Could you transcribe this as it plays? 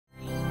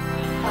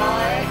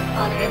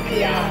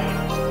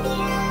NPI.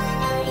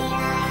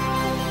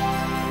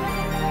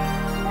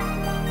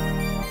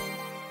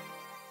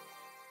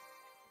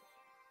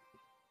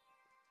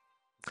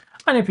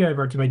 On NPI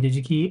brought to you by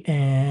DigiKey,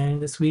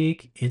 and this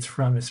week it's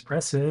from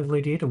Espressif.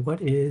 Lady Ada,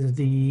 what is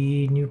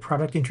the new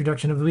product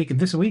introduction of the week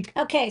this week?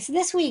 Okay, so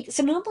this week,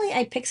 so normally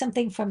I pick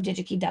something from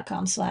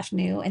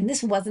digikey.com/new, and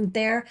this wasn't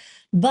there,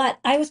 but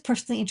I was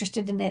personally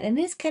interested in it, and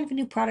it is kind of a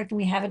new product, and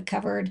we haven't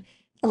covered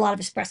a lot of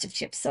espresso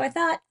chips. So I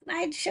thought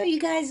I'd show you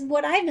guys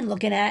what I've been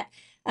looking at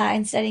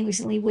and studying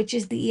recently, which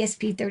is the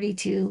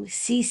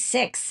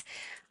ESP32-C6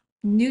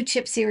 new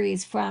chip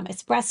series from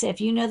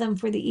Espressif. You know them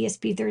for the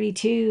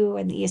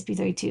ESP32 and the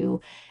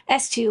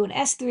ESP32-S2 and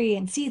S3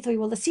 and C3.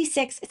 Well, the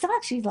C6, it's not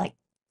actually like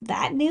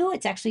that new.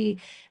 It's actually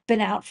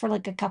been out for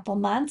like a couple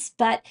months.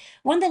 But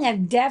one thing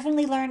I've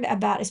definitely learned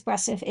about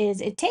Espressif is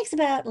it takes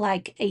about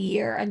like a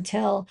year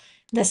until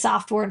the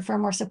software and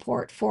firmware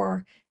support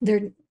for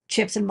their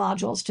chips and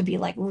modules to be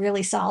like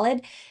really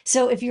solid.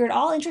 So if you're at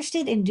all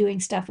interested in doing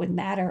stuff with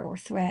Matter or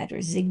Thread or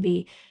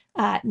Zigbee,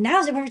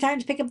 now's the perfect time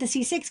to pick up the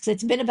C6 because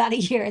it's been about a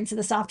year, and so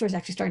the software is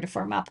actually starting to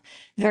firm up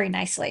very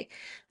nicely.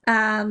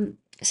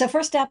 So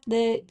first up,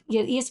 the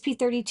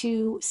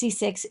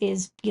ESP32-C6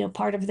 is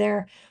part of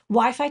their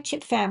Wi-Fi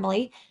chip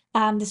family.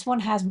 This one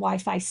has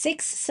Wi-Fi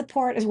 6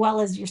 support as well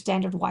as your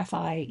standard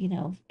Wi-Fi,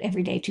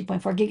 everyday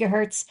 2.4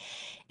 gigahertz.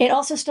 It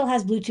also still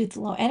has Bluetooth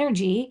Low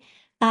Energy.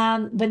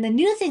 But the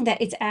new thing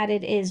that it's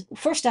added is,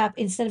 first up,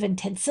 instead of a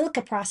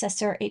Tensilica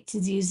processor, it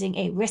is using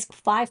a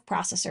RISC-V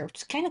processor, which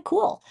is kind of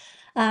cool.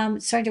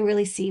 Starting to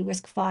really see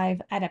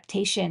RISC-V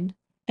adaptation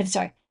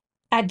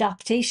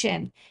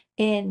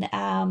in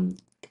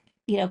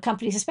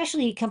companies,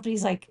 especially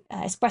companies like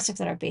Espressif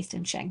that are based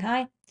in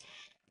Shanghai.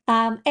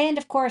 And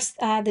of course,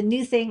 the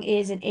new thing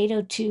is an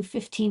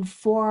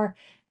 802.15.4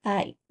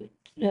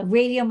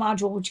 radio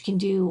module, which can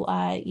do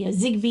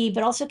Zigbee,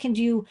 but also can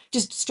do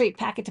just straight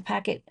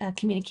packet-to-packet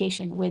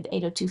communication with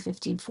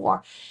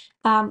 802.15.4.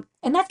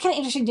 And that's kind of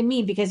interesting to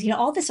me because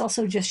all this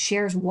also just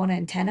shares one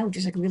antenna, which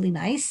is like really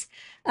nice.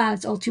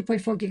 It's all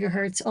 2.4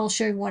 gigahertz, all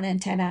sharing one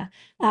antenna.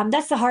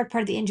 That's the hard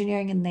part of the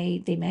engineering, and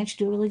they managed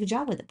to do a really good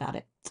job with about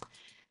it.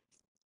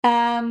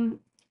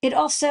 It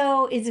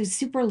also is a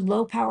super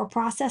low power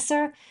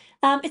processor.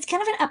 It's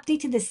kind of an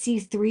update to the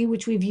C3,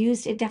 which we've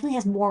used. It definitely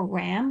has more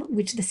RAM,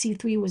 which the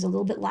C3 was a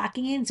little bit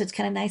lacking in. So it's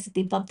kind of nice that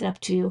they bumped it up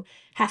to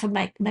half a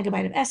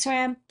megabyte of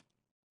SRAM.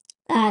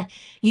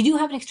 You do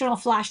have an external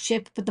flash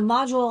chip, but the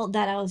module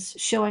that I was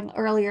showing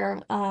earlier,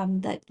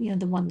 that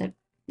the one that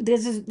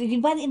you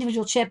can buy the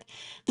individual chip,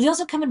 but they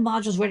also come in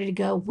modules ready to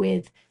go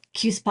with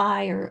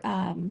QSPI or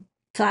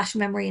flash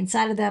memory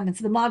inside of them. And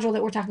so the module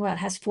that we're talking about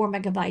has 4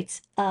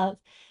 megabytes of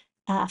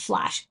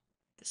flash.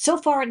 So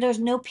far, there's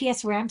no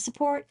PSRAM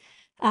support.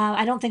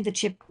 I don't think the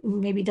chip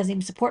maybe doesn't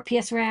even support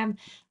PSRAM.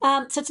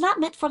 So it's not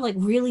meant for like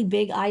really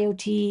big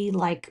IoT,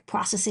 like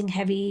processing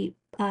heavy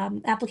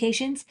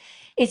applications.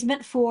 It's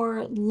meant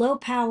for low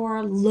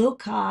power, low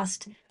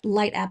cost,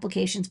 light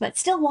applications, but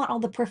still want all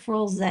the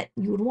peripherals that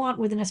you would want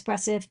with an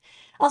Espressif.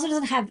 Also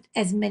doesn't have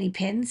as many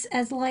pins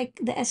as like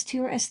the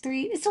S2 or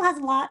S3. It still has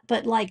a lot,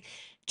 but like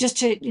just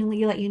to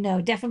let you know,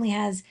 definitely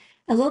has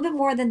a little bit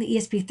more than the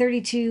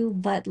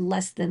ESP32, but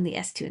less than the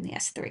S2 and the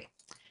S3.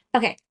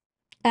 Okay.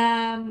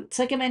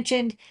 So like I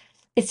mentioned,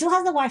 it still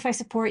has the Wi-Fi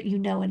support you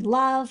know and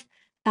love.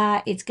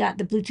 It's got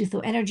the Bluetooth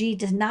Low Energy,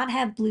 does not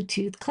have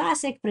Bluetooth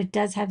Classic, but it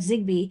does have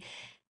Zigbee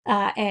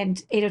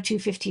and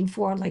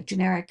 802.15.4 like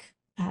generic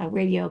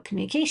radio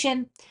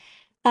communication.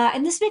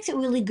 And this makes it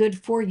really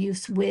good for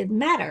use with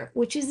Matter,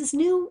 which is this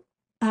new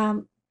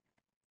I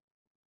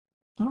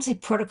don't say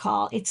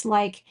protocol. It's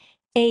like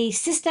a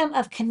system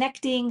of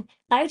connecting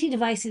IoT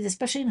devices,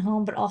 especially in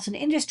home, but also in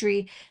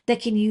industry,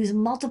 that can use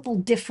multiple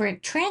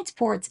different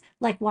transports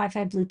like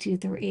Wi-Fi,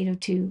 Bluetooth, or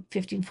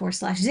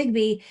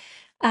 802.15.4/Zigbee.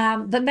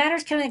 But Matter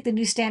is kind of like the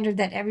new standard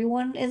that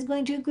everyone is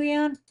going to agree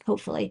on,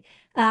 hopefully.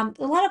 A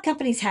lot of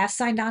companies have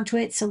signed on to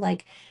it. So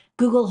like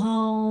Google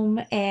Home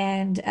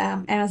and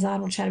Amazon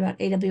will chat about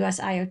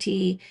AWS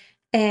IoT.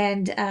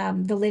 And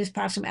the latest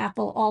products from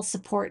Apple all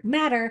support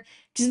Matter,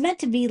 which is meant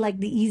to be like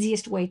the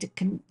easiest way to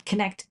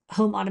connect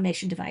home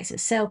automation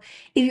devices. So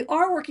if you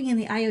are working in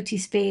the IoT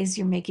space,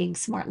 you're making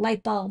smart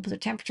light bulbs or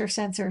temperature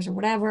sensors or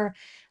whatever,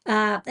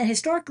 and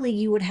historically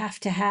you would have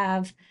to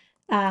have,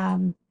 a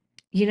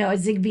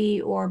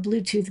Zigbee or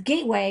Bluetooth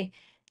gateway.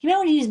 You may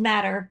want to use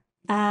Matter.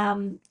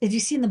 As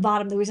you see in the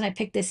bottom, the reason I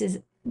picked this is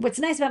what's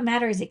nice about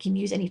Matter is it can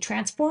use any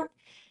transport.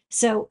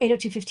 So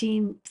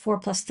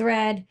 802.15.4 plus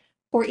Thread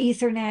or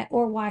Ethernet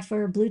or Wi-Fi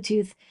or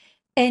Bluetooth.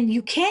 And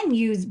you can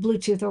use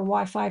Bluetooth or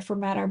Wi-Fi for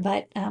Matter,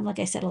 but like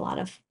I said, a lot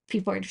of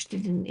people are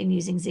interested in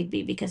using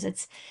Zigbee because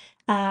it's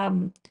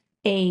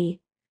a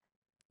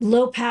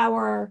low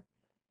power,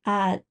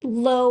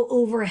 low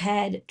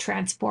overhead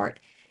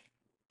transport.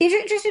 If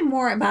you're interested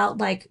more about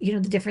like, the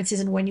differences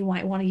in when you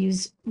might want to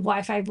use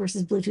Wi-Fi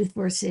versus Bluetooth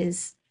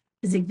versus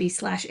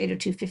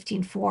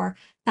Zigbee/802.15.4,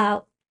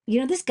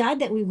 this guide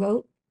that we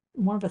wrote,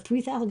 one of the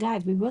 3,000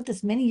 guides, we wrote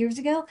this many years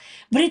ago,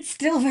 but it's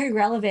still very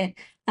relevant.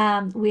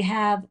 We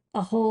have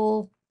a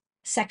whole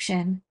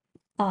section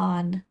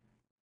on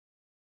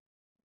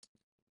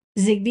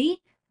Zigbee.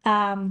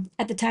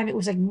 At the time, it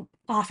was like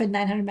often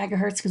 900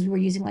 megahertz because we were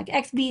using like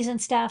XBs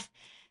and stuff.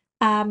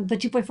 But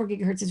 2.4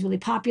 gigahertz is really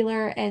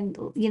popular. And,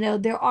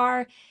 there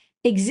are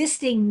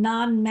existing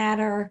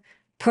non-matter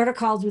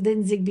protocols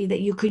within Zigbee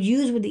that you could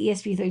use with the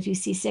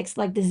ESP32-C6,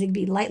 like the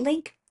Zigbee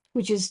Lightlink,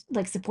 which is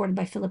like supported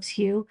by Philips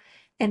Hue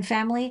and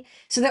family.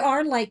 So there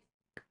are like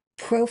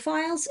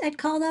profiles, I'd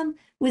call them,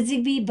 with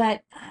Zigbee,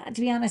 but to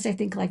be honest, I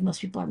think like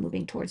most people are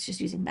moving towards just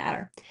using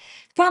Matter.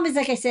 The problem is,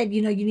 like I said,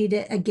 you need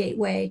a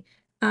gateway.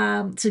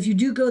 So if you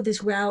do go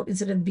this route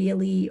instead of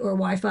BLE or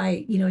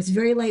Wi-Fi, it's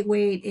very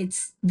lightweight,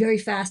 it's very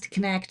fast to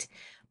connect.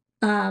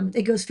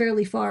 It goes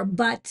fairly far,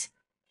 but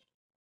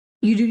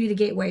you do need a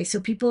gateway. So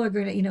people are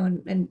going to,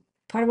 and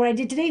part of what I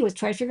did today was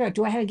try to figure out,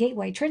 do I have a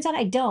gateway? Turns out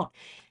I don't.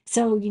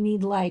 So you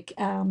need like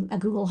a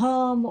Google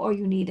Home, or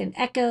you need an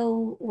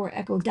Echo or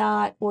Echo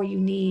Dot, or you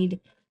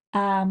need a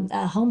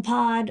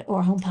HomePod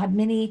or HomePod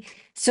Mini.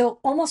 So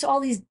almost all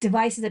these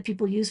devices that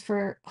people use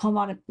for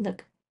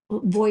like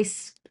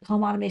voice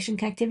home automation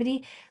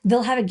connectivity,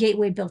 they'll have a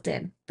gateway built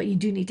in, but you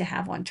do need to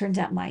have one. Turns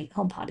out my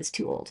HomePod is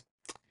too old.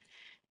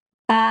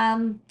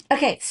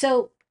 Okay,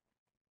 so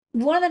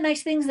one of the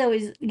nice things though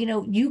is,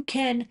 you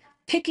can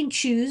pick and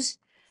choose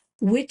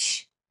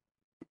which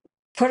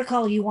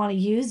protocol you want to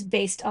use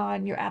based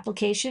on your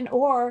application,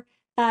 or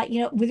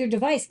with your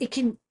device it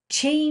can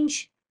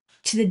change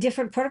to the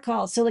different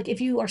protocols. So like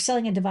if you are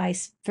selling a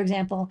device, for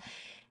example,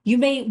 you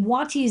may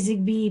want to use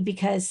Zigbee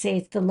because, say,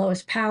 it's the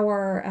lowest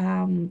power,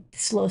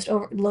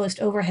 lowest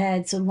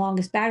overhead, so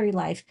longest battery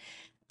life.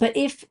 But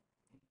if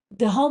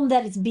the home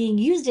that it's being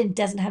used in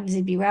doesn't have a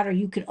Zigbee router,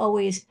 you can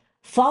always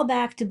fall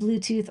back to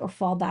Bluetooth or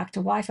fall back to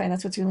Wi-Fi. And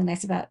that's what's really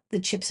nice about the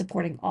chip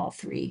supporting all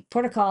three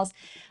protocols.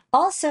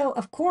 Also,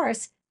 of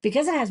course,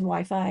 because it has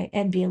Wi-Fi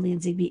and BLE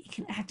and Zigbee, it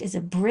can act as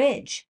a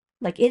bridge,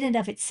 like in and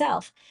of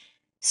itself.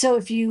 So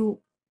if you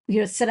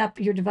set up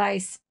your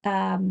device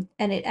and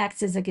it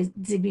acts as like a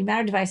Zigbee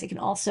Matter device, it can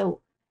also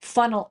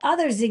funnel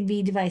other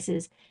Zigbee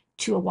devices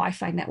to a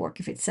Wi-Fi network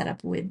if it's set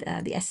up with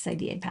the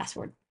SSID and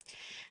password.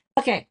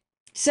 Okay,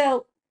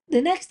 so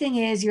the next thing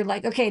is you're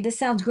like, okay, this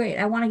sounds great.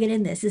 I want to get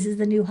in this. This is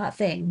the new hot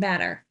thing.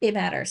 Matter. It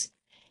matters.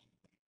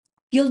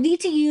 You'll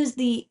need to use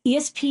the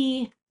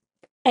ESP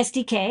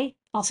SDK,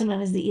 also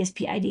known as the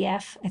ESP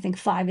IDF. I think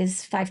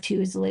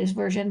 5.2 is the latest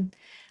version.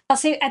 I'll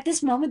say at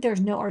this moment,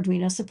 there's no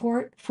Arduino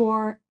support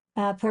for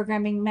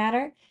programming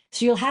Matter.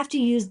 So you'll have to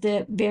use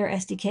the bare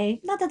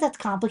SDK. Not that that's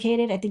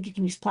complicated. I think you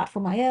can use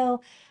Platform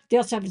IO. They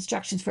also have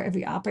instructions for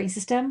every operating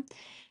system.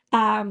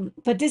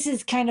 But this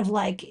is kind of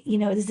like,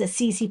 this is a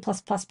C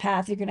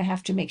path. You're going to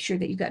have to make sure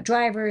that you've got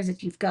drivers,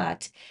 that you've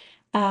got,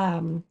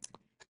 um,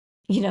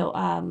 you know,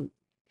 um,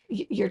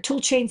 your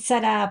tool chain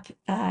set up.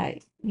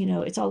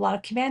 It's a lot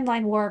of command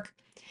line work.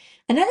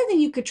 Another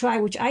thing you could try,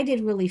 which I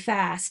did really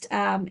fast,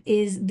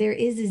 is there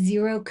is a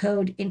zero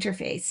code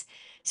interface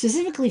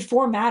specifically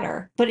for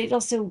Matter, but it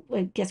also,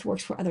 I guess,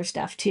 works for other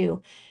stuff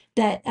too.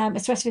 That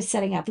Espressif is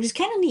setting up, which is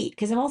kind of neat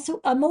because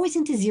I'm always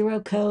into zero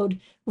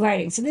code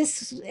writing. So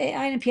this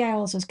NPI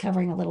also is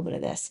covering a little bit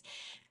of this.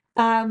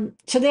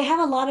 So they have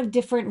a lot of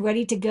different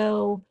ready to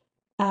go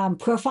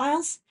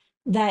profiles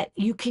that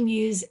you can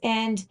use.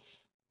 And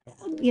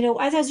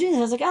as I was doing this,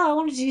 I was like, oh, I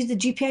wanted to use the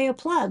GPIO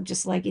plug,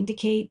 just like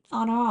indicate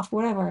on or off,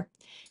 whatever.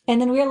 And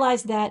then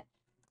realized that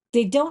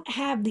they don't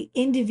have the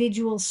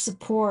individual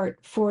support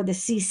for the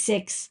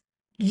C6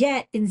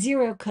 yet in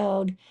zero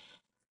code.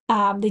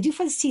 They do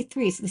for the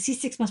C3, so the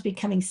C6 must be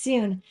coming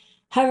soon.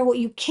 However, what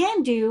you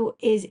can do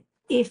is,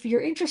 if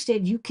you're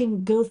interested, you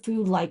can go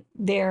through like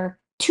their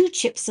two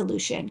chip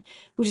solution,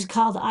 which is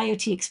called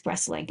IoT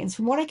Express Link. And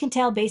from what I can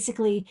tell,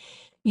 basically,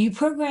 you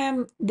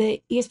program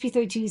the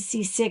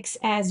ESP32-C6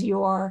 as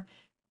your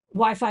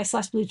Wi-Fi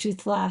slash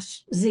Bluetooth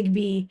slash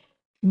Zigbee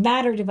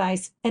Matter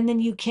device, and then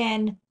you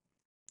can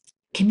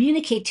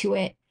communicate to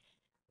it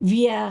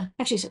via,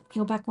 actually, so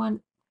go back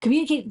one,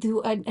 communicate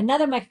through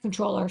another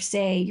microcontroller,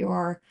 say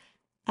your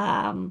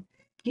um,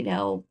 you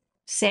know,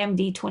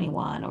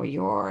 SAMD21 or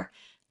your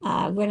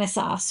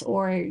Renaissance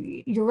or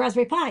your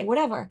Raspberry Pi,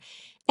 whatever.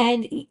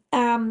 And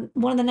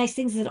one of the nice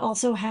things is it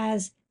also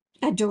has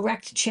a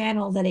direct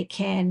channel that it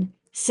can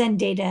send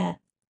data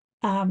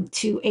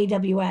to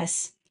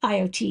AWS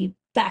IoT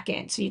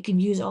backend. So you can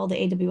use all the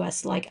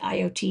AWS like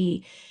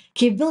IoT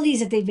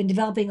capabilities that they've been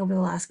developing over the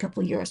last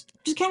couple of years,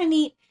 which is kind of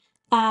neat.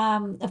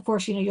 Of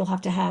course, you'll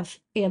have to have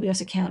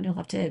AWS account. You'll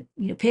have to,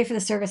 pay for the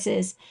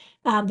services.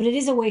 But it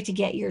is a way to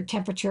get your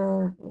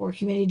temperature or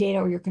humidity data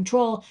or your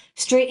control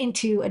straight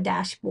into a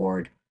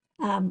dashboard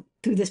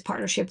through this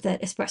partnership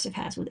that Espressif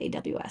has with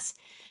AWS.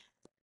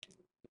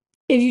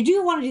 If you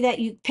do want to do that,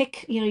 you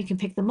pick, you can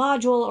pick the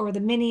module or the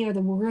mini or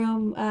the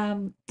room.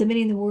 The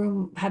mini and the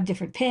room have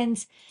different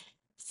pins.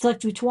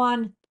 Select which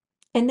one.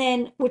 And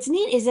then what's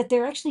neat is that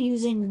they're actually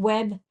using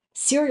web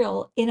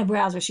serial in a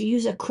browser. So you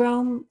use a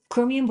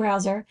Chromium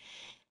browser,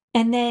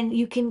 and then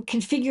you can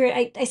configure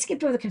it. I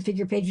skipped over the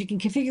configure page. You can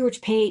configure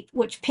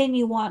which pin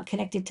you want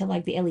connected to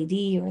like the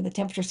LED or the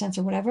temperature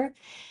sensor, whatever.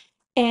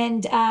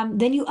 And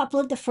then you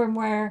upload the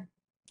firmware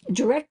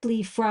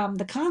directly from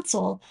the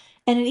console,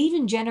 and it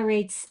even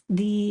generates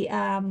the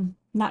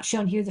not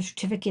shown here, the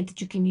certificate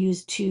that you can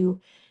use to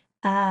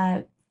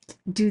uh,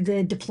 do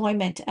the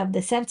deployment of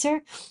the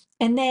sensor.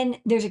 And then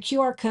there's a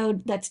QR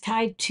code that's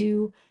tied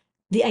to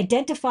the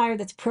identifier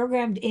that's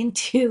programmed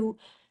into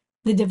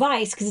the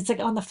device, because it's like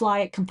on the fly,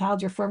 it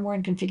compiled your firmware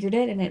and configured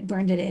it, and it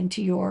burned it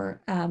into your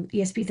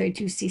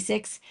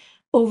ESP32-C6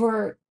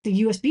 over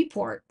the USB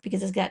port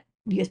because it's got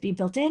USB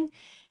built in.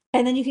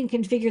 And then you can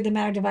configure the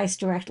Matter device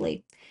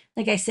directly.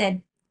 Like I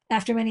said,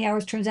 after many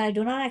hours, turns out I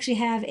do not actually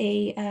have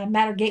a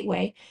Matter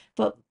gateway,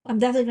 but I'm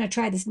definitely going to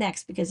try this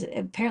next because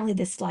apparently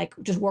this like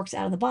just works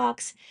out of the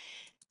box.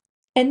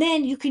 And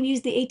then you can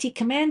use the AT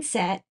command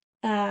set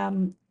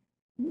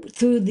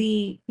through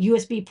the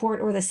USB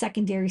port or the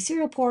secondary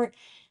serial port.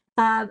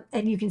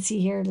 And you can see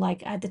here,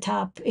 like at the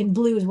top in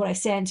blue is what I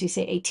send. So you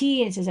say AT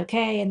and it says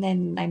okay, and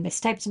then I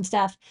mistyped some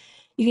stuff.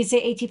 You can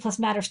say AT plus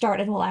Matter start,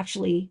 and we'll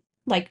actually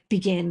like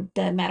begin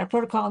the Matter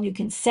protocol, and you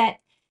can set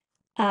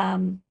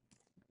um,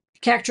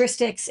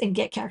 characteristics and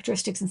get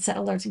characteristics and set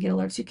alerts and get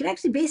alerts. You can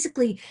actually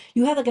basically,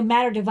 you have like a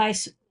Matter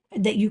device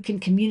that you can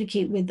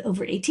communicate with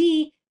over AT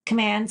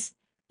commands,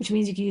 which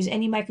means you can use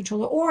any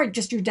microcontroller or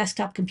just your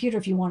desktop computer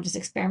if you want to just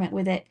experiment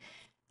with it.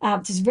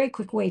 It's just a very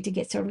quick way to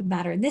get started with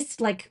Matter. And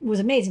this like was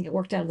amazing. It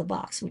worked out of the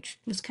box, which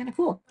was kind of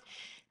cool.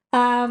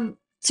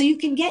 So you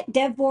can get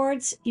dev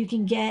boards, you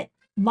can get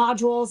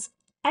modules.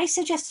 I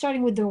suggest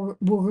starting with the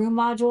room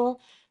module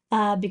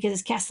because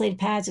it's castellated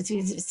pads, it's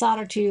easy to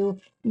solder to,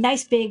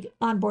 nice big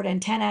onboard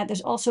antenna.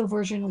 There's also a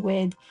version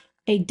with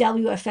a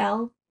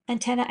WFL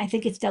antenna. I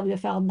think it's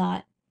WFL,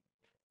 not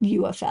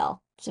UFL.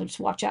 So just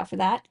watch out for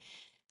that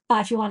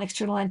if you want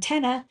external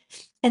antenna.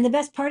 And the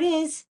best part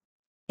is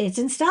it's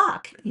in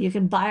stock. You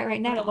can buy it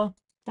right now. Hello.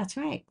 That's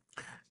right.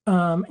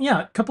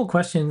 Yeah, a couple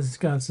questions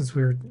since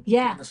we're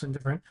Yeah. doing this one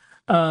different.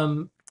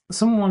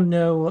 Someone want to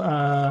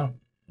know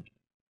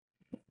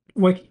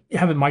what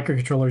having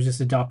microcontrollers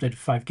just adopted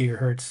 5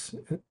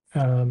 gigahertz.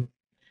 Um,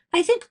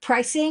 I think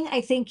pricing,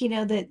 I think,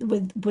 that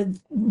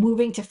with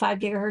moving to 5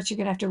 gigahertz, you're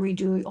gonna have to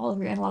redo all of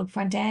your analog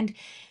front end.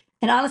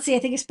 And honestly, I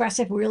think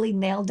Espressif really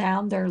nailed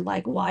down their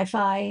like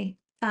Wi-Fi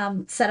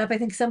setup. I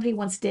think somebody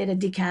once did a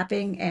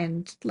decapping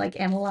and like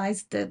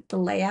analyzed the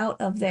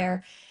layout of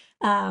their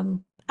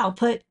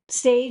output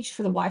stage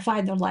for the Wi-Fi.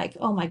 And they're like,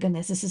 oh my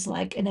goodness, this is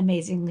like an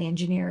amazingly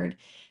engineered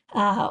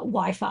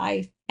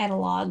Wi-Fi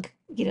analog,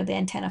 the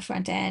antenna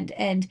front end.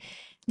 And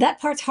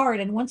that part's hard.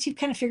 And once you've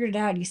kind of figured it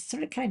out, you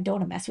sort of kind of don't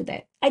want to mess with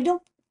it.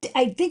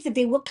 I think that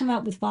they will come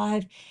out with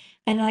five.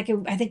 And like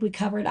I think we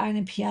covered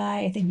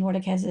NPI. I think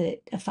Nordic has a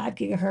 5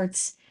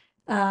 gigahertz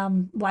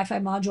Wi-Fi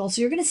module.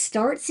 So you're going to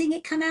start seeing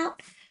it come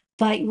out,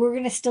 but we're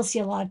going to still see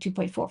a lot of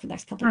 2.4 for the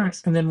next couple all of right,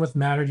 years. and then with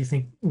Matter, do you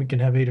think we can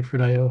have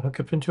Adafruit IO hook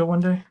up into it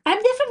one day?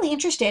 I'm definitely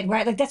interested,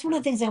 right? Like that's one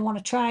of the things I want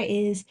to try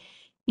is,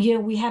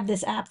 we have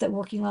this app that we're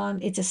working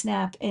on. It's a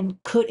Snap,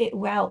 and could it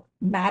route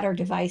Matter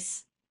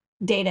device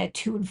data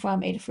to and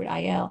from Adafruit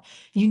IO?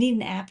 You need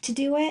an app to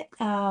do it,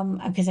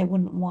 because I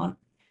wouldn't want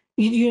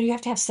you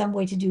have to have some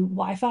way to do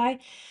Wi-Fi.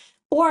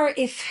 Or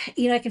if,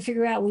 I can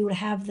figure out, we would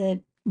have the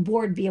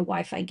board be a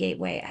Wi-Fi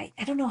gateway.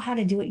 I don't know how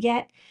to do it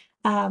yet.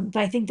 But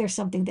I think there's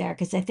something there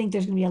because I think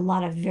there's going to be a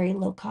lot of very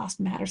low cost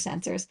Matter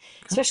sensors,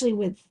 especially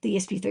with the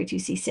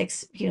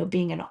ESP32-C6,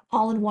 being an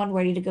all-in-one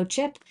ready to go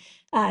chip.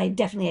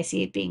 Definitely I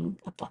see it being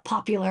a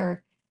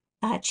popular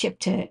chip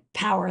to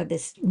power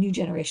this new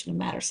generation of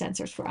Matter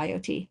sensors for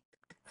IoT.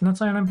 And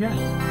that's on NPI.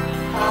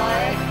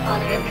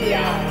 On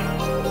NPI.